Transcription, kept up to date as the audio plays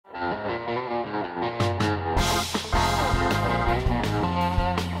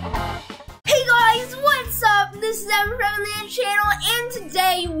channel, and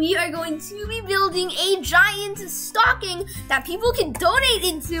today we are going to be building a giant stocking that people can donate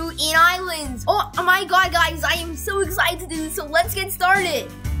into in Islands. Oh my god, guys, I am so excited to do this, so let's get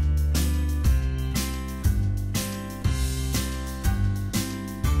started.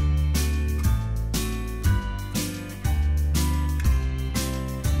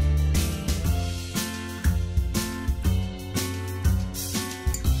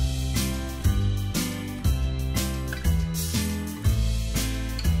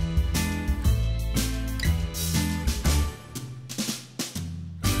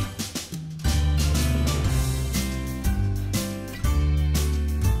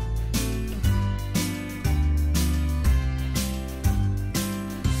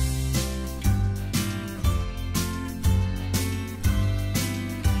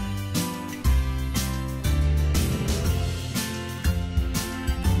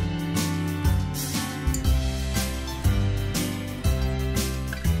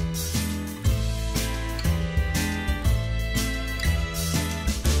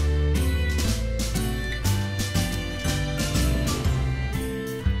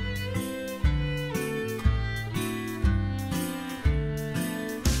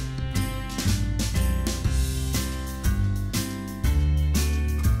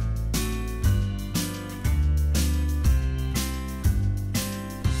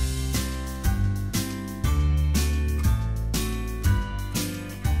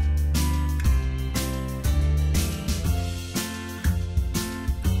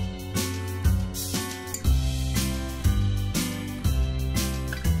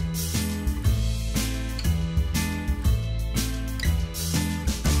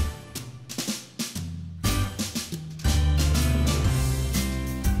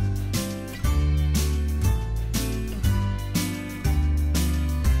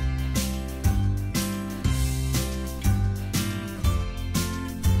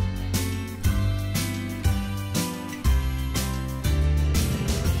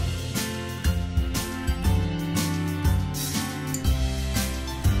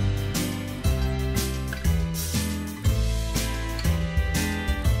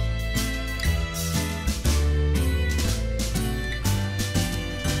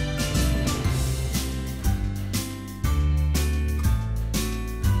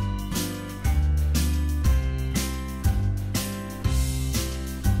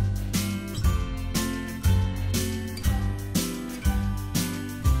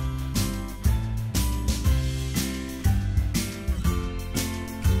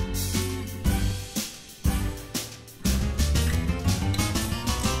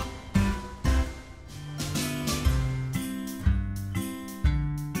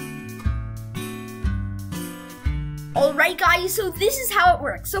 Alright guys, so this is how it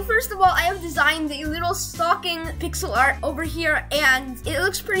works. So first of all, I have designed a little stocking pixel art over here, and it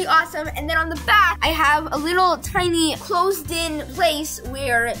looks pretty awesome. And then on the back, I have a little tiny closed-in place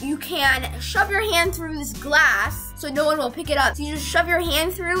where you can shove your hand through this glass so no one will pick it up. So you just shove your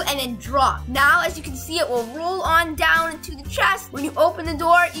hand through and then drop. Now, as you can see, it will roll on down into the chest. When you open the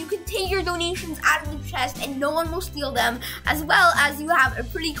door, you can take your donations out of the chest and no one will steal them, as well as you have a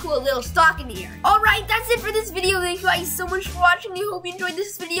pretty cool little stocking here. Alright, that's it for this video. Thank you guys so much for watching. I hope you enjoyed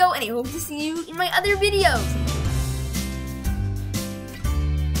this video, and I hope to see you in my other videos.